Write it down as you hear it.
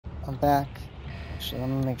I'm back. Actually, let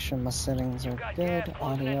me make sure my settings are good.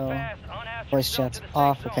 Audio, voice chat's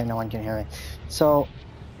off. Okay, no one can hear me. So,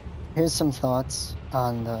 here's some thoughts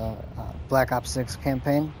on the Black Ops 6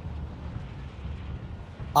 campaign.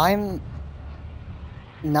 I'm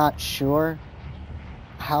not sure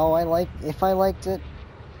if I liked it.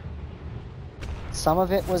 Some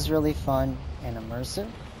of it was really fun and immersive.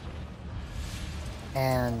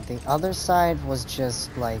 And the other side was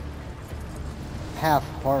just like half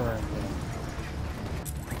horror game.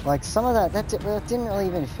 Like some of that didn't really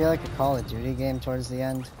even feel like a Call of Duty game towards the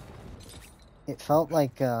end. It felt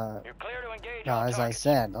like, as I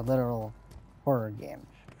said, a literal horror game.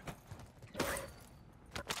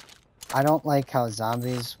 I don't like how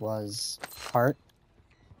zombies was part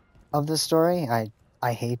of the story.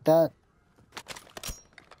 I hate that.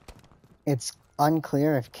 It's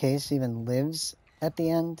unclear if Case even lives at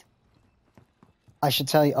the end. I should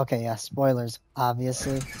tell you, okay, yeah, spoilers,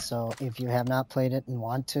 obviously. So if you have not played it and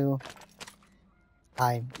want to,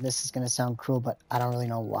 this is gonna sound cruel, but I don't really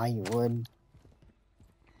know why you would.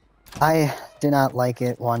 I did not like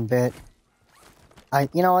it one bit.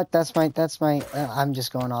 You know what, I'm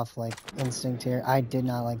just going off, like, instinct here. I did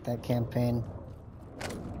not like that campaign.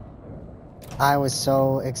 I was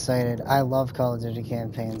so excited. I love Call of Duty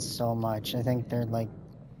campaigns so much. I think they're, like,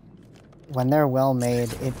 when they're well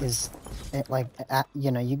made,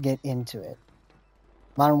 you get into it.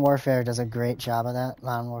 Modern Warfare does a great job of that.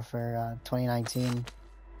 Modern Warfare 2019.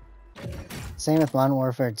 Same with Modern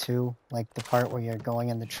Warfare 2, like the part where you're going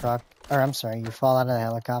in the truck, or I'm sorry, you fall out of the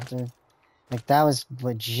helicopter. Like, that was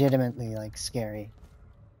legitimately, like, scary.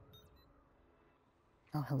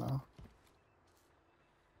 Oh, hello.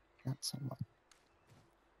 Got someone.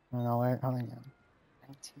 I don't know where, oh, I am.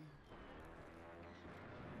 19.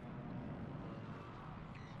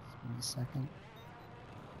 Just give me a second.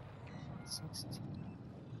 16.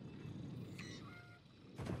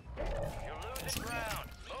 You're losing ground.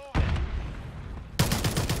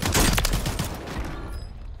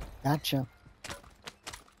 Gotcha.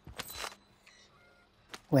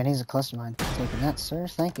 Wait, he's a cluster mine. Taking that, sir.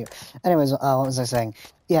 Thank you. Anyways, what was I saying?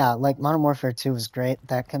 Yeah, like, Modern Warfare 2 was great.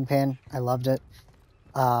 That campaign, I loved it.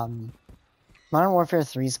 Modern Warfare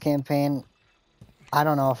 3's campaign, I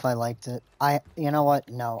don't know if I liked it. You know what?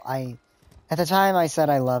 No, at the time I said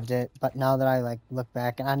I loved it, but now that I, like, look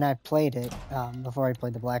back, and I played it, before I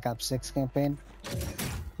played the Black Ops 6 campaign.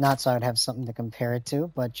 Not so I would have something to compare it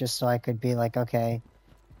to, but just so I could be like, okay,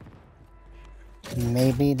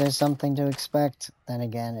 maybe there's something to expect. Then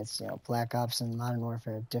again, it's, Black Ops and Modern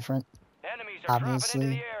Warfare are different. Enemies are Obviously.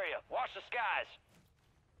 dropping into the area. Watch the skies.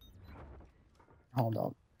 Hold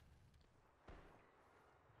up.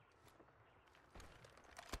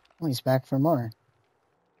 Oh, he's back for more.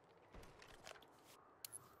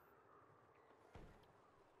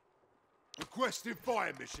 Requesting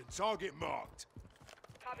fire mission. Target marked.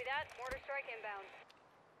 Copy that. Mortar strike inbound.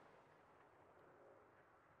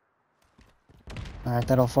 Alright,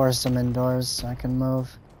 that'll force him indoors so I can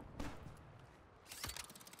move.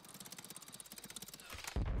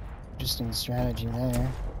 Interesting strategy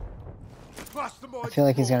there. I feel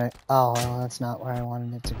like he's gonna... Oh, well, that's not where I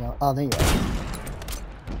wanted it to go. Oh, there you go. No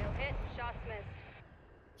hit. Shots missed.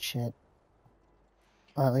 Shit.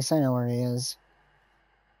 Well, at least I know where he is.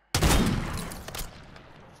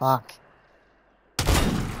 Fuck.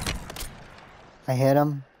 I hit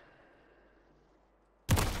him.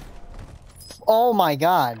 Oh my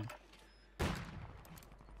god.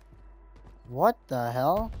 What the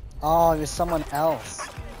hell? Oh, it was someone else. This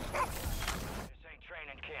ain't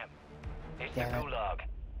training camp. It's the Damn it. gulag.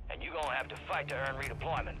 And you're gonna have to fight to earn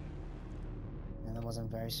redeployment. Yeah, that wasn't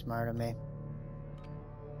very smart of me.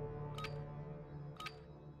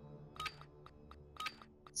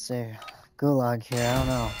 Let's see. Gulag here, I don't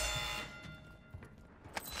know.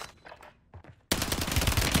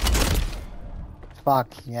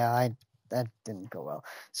 Fuck, yeah, that didn't go well.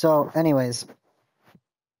 So, anyways,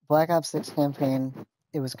 Black Ops 6 campaign,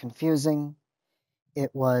 it was confusing. It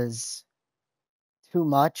was too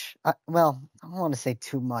much. Well, I don't want to say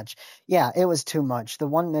too much. Yeah, it was too much. The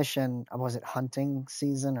one mission, was it hunting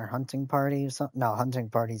season or hunting party or something? No, hunting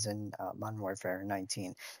parties in Modern Warfare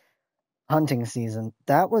 19. Hunting season.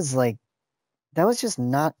 That was just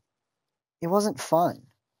not, it wasn't fun.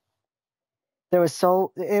 It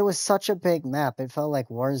was such a big map. It felt like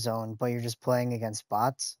Warzone, but you're just playing against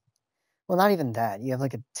bots. Well, not even that. You have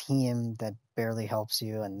like a team that barely helps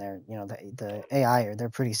you, and they're, the AI, they're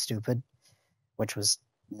pretty stupid, which was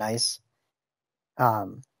nice.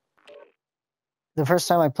 The first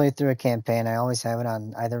time I played through a campaign, I always have it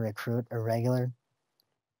on either recruit or regular,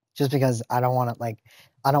 just because I don't want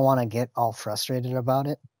to get all frustrated about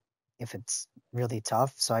it. if it's really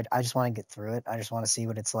tough. So I just want to get through it. I just want to see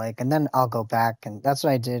what it's like, and then I'll go back, and that's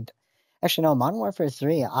what I did. Actually, no, Modern Warfare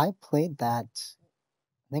 3. I played that.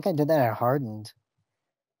 I think I did that at Hardened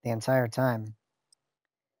the entire time.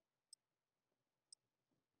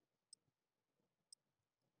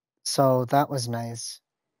 So that was nice.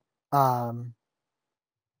 Yeah,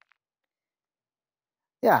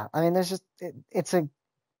 I mean, there's just it's a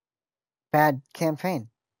bad campaign.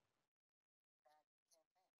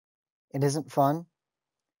 It isn't fun.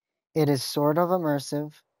 It is sort of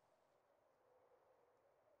immersive.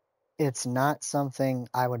 It's not something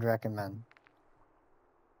I would recommend.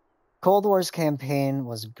 Cold War's campaign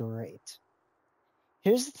was great.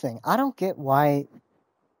 Here's the thing. I don't get why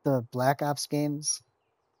the Black Ops games.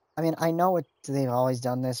 I mean, I know they've always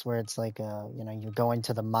done this where it's like, you go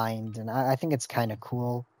into the mind, and I think it's kind of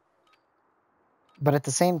cool. But at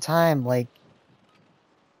the same time, like,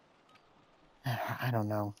 I don't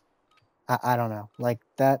know. I don't know. Like,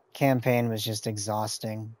 that campaign was just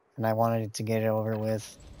exhausting, and I wanted it to get it over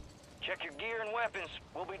with. Check your gear and weapons.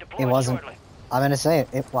 We'll be deployed It wasn't. shortly. I'm gonna say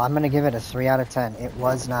it. Well, I'm gonna give it a 3 out of 10. It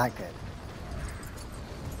was not good.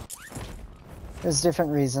 There's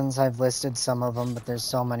different reasons. I've listed some of them, but there's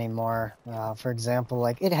so many more. For example,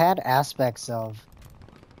 like, it had aspects of,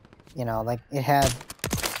 like, it had,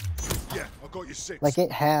 Yeah, I got your 6. like,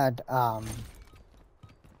 it had,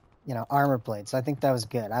 armor plates. I think that was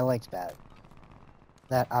good. I liked that.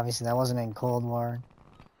 That, obviously, that wasn't in Cold War.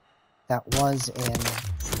 That was in,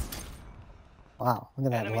 wow,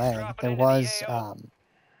 look at that Enemies lag. dropping There into the was, AO.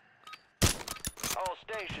 All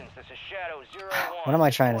stations, this is Shadow 01. what am I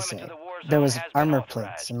trying to Deployment say? the war There zone was has been armor authorized.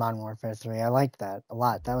 plates in Modern Warfare 3. I liked that a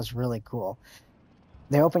lot. That was really cool.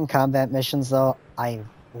 The open combat missions, though, I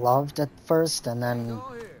loved at first, and then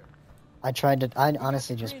I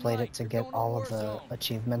honestly just played it to get all of the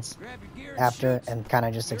achievements after and kind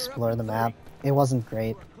of just explore the map. It wasn't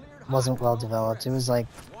great. It wasn't well developed. It was, like,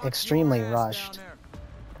 extremely rushed.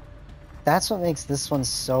 That's what makes this one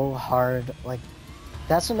so hard. Like,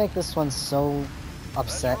 that's what makes this one so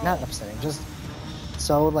not upsetting, just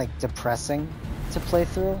so, like, depressing to play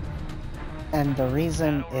through. And the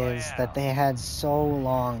reason is that they had so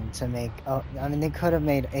long to make. I mean, they could have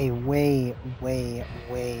made a way, way,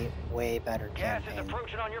 way, way better Gas is campaign.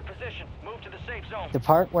 approaching on your position. Move to the safe zone. The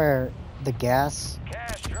part where the gas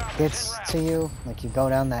Cash drops gets en to route. you, like you go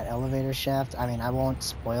down that elevator shaft. I mean, I won't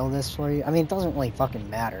spoil this for you. I mean, it doesn't really fucking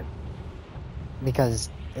matter because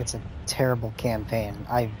it's a terrible campaign.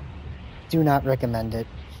 I do not recommend it.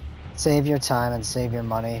 Save your time and save your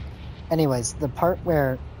money. Anyways, the part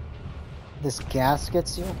where this gas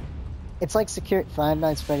gets you, it's like Five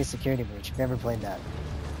Nights Freddy's Security Breach, if you ever played that.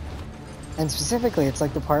 And specifically, it's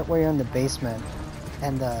like the part where you're in the basement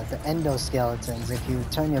and the endoskeletons, if you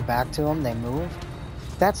turn your back to them, they move.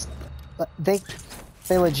 That's, they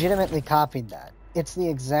legitimately copied that. It's the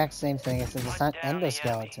exact same thing, except it's not Down the enemy.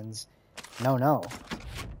 endoskeletons. No.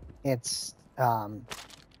 It's,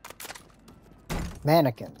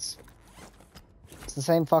 mannequins. It's the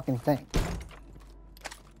same fucking thing.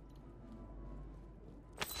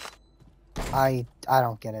 I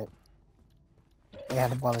don't get it. Yeah,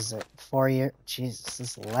 what was it? 4 years? Jesus,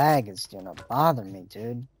 this lag is gonna bother me,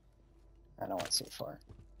 dude. I don't want C4.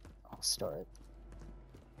 I'll store it.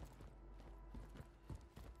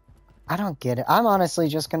 I don't get it. I'm honestly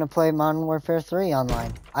just gonna play Modern Warfare 3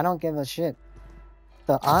 online. I don't give a shit.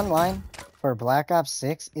 The online for Black Ops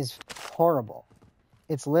 6 is horrible.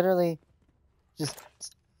 It's literally just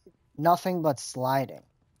nothing but sliding.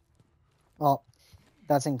 Well,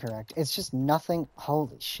 that's incorrect. It's just nothing.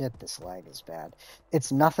 Holy shit, this lag is bad.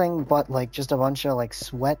 It's nothing but, like, just a bunch of, like,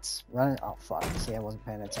 sweats running. Oh, fuck. See, I wasn't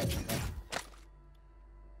paying attention there.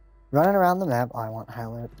 Running around the map. Oh, I want high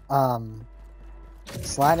alert.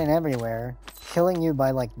 Sliding everywhere. Killing you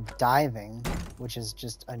by, like, diving, which is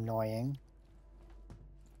just annoying.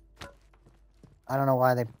 I don't know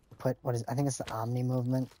why they put, I think it's the Omni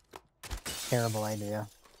movement. Terrible idea.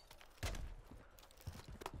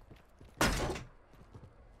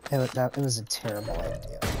 It was a terrible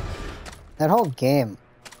idea. That whole game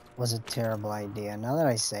was a terrible idea. Now that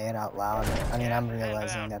I say it out loud, I mean, I'm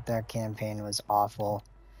realizing that their campaign was awful.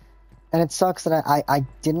 And it sucks that I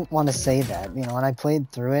didn't want to say that. You know, when I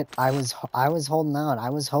played through it, I was holding out. I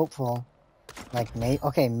was hopeful. Like,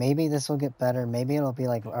 okay, maybe this will get better. Maybe it'll be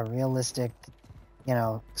like a realistic,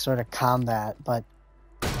 sort of combat. But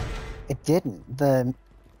it didn't. I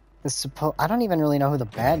don't even really know who the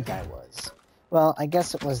bad guy was. Well, I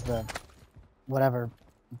guess it was the whatever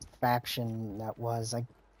faction that was, like,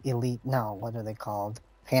 Elite. No, what are they called?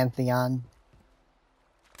 Pantheon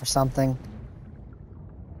or something.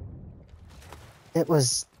 It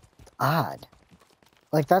was, odd.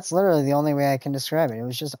 Like, that's literally the only way I can describe it. It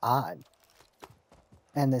was just odd.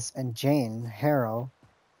 And Jane Harrow,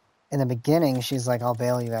 in the beginning, she's like, "I'll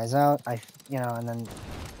bail you guys out." And then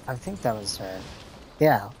I think that was her.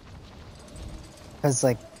 Yeah. Because,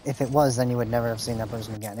 like, if it was, then you would never have seen that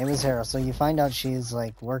person again. It was Harrow. So you find out she's,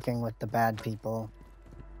 like, working with the bad people.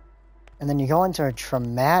 And then you go into her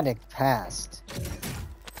traumatic past.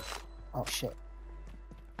 Oh, shit.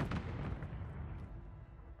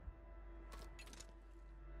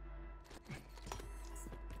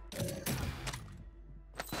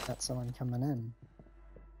 Got someone coming in.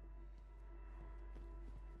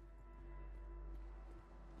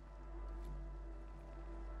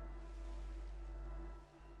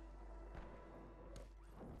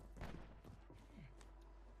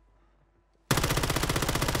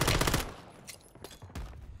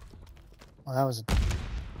 Well, that was a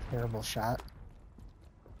terrible shot.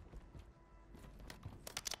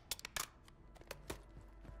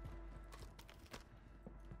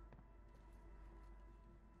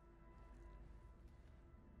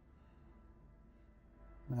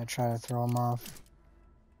 I'm gonna try to throw him off.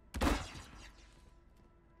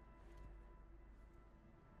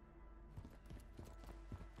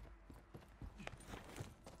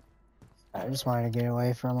 I just wanted to get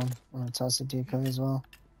away from him. I'm gonna toss a decoy as well.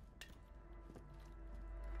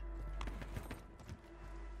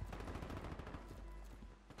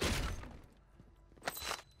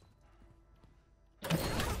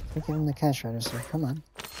 Give him the cash register. Come on.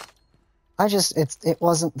 It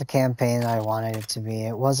wasn't the campaign I wanted it to be.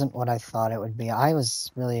 It wasn't what I thought it would be. I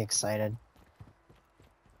was really excited.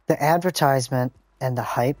 The advertisement and the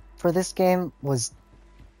hype for this game was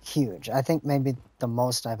huge. I think maybe the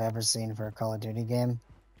most I've ever seen for a Call of Duty game.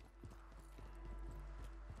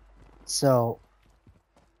 So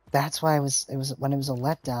that's why when it was a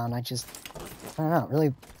letdown, I don't know, it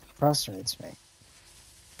really frustrates me.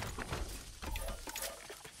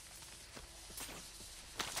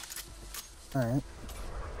 Alright.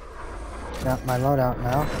 Got my loadout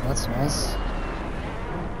now. That's nice.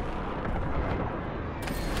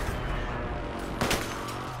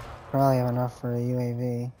 Probably have enough for a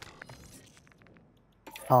UAV.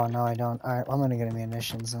 Oh, no, I don't. Alright, well, I'm gonna get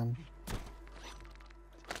munitions then.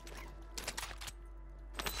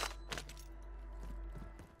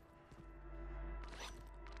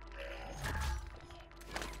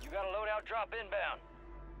 You got a loadout drop inbound.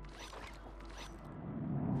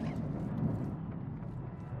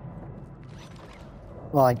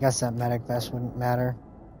 Well, I guess that medic vest wouldn't matter.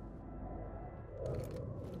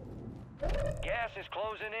 Gas is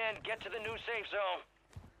closing in. Get to the new safe zone.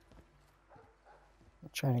 I'm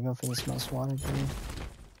trying to go for this most wanted dude.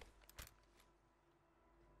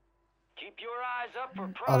 Keep your eyes up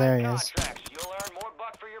for Oh, there prime he is. contracts. You'll earn more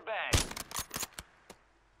buck for your bang.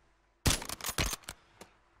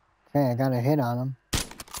 Okay, I got a hit on him.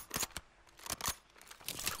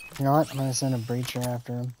 You know what? I'm gonna send a breacher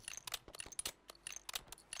after him.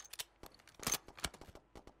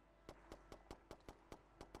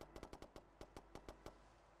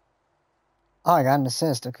 Oh, I got an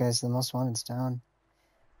assist. Okay, so the most wanted's down.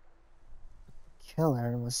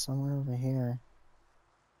 Killer was somewhere over here.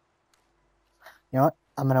 You know what?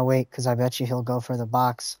 I'm gonna wait because I bet you he'll go for the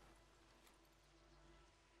box.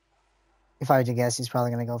 If I had to guess, he's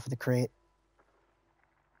probably gonna go for the crate.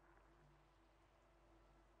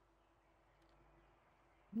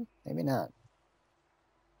 Maybe not.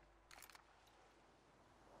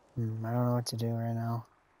 I don't know what to do right now.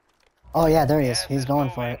 Oh yeah, there he is. Gas He's is going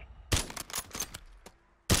moving. for it.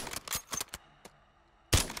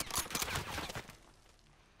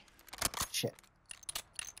 Shit.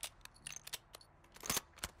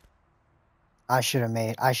 I should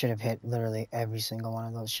have hit literally every single one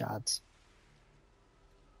of those shots.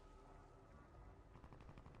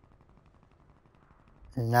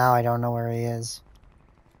 And now I don't know where he is.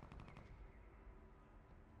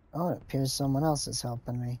 Oh, it appears someone else is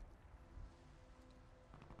helping me.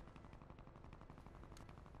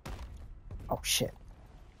 Oh shit.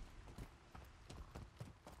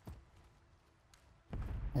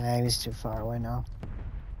 Yeah, he was too far away now.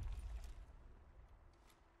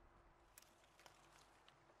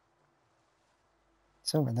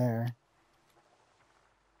 It's over there.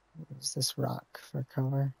 Use this rock for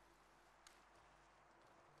cover.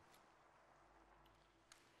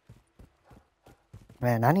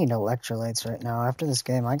 Man, I need electrolytes right now. After this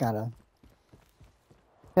game, I gotta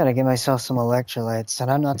get myself some electrolytes. And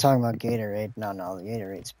I'm not talking about Gatorade. No, the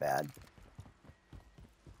Gatorade's bad.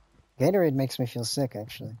 Gatorade makes me feel sick,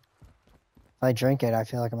 actually. If I drink it, I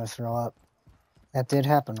feel like I'm gonna throw up. That did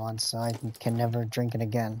happen once, so I can never drink it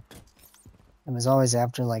again. It was always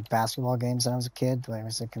after like basketball games when I was a kid. When it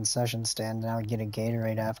was a concession stand, and I would get a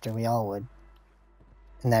Gatorade after. We all would.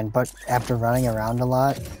 And then, but after running around a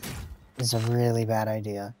lot, is a really bad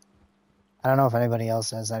idea. I don't know if anybody else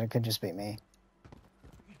says that. It could just be me.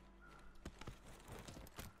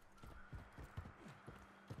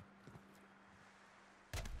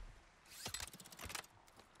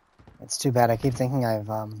 It's too bad. I keep thinking I've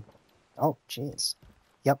Oh, jeez.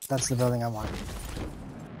 Yep, that's the building I want.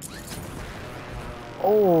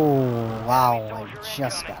 Oh, wow! I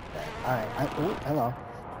just got that. All right. Oh, hello.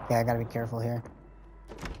 Okay, I gotta be careful here.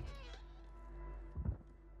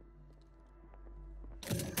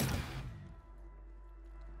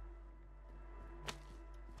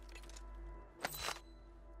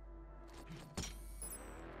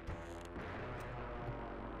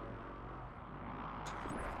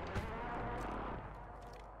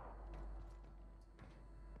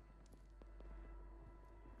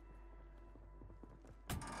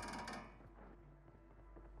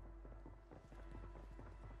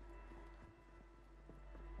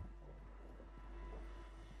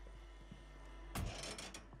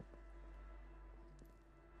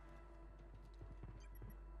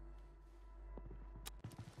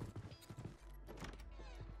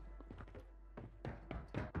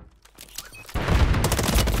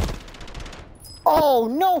 Oh,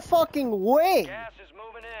 no fucking way! Gas is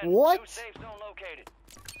moving in. What? New safe zone located.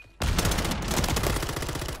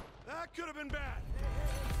 That could have been bad.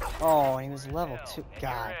 Oh, and he was level Hell, 2. and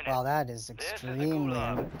God, you're in it. wow, that is This is the extremely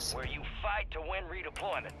Gulag, embarrassing. where you fight to win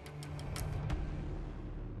redeployment.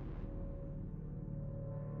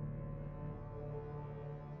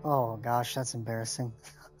 Oh gosh, that's embarrassing.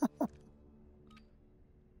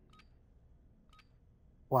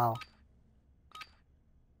 Wow.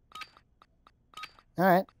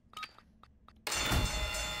 Alright.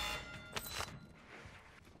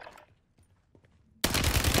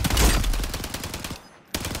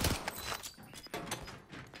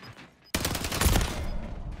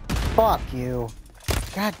 Fuck you.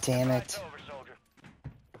 God damn Fight's it. over, soldier.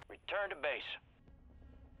 Return to base.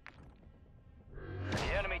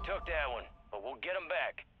 The enemy took that one, but we'll get them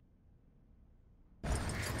back.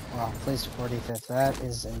 Wow, placed 45th. That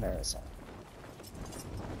is embarrassing.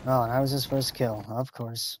 Oh, and that was his first kill, of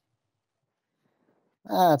course.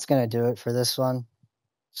 That's gonna do it for this one.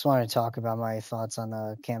 Just wanted to talk about my thoughts on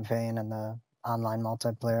the campaign and the online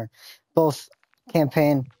multiplayer. Both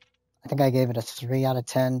campaign, I think I gave it a 3 out of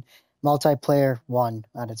 10. Multiplayer, 1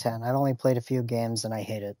 out of 10. I've only played a few games and I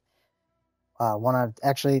hate it.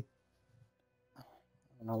 Actually,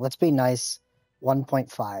 no, let's be nice.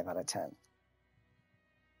 1.5 out of 10.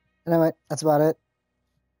 Anyway, that's about it.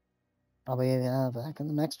 I'll be back in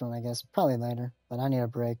the next one, I guess. Probably later, but I need a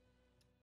break.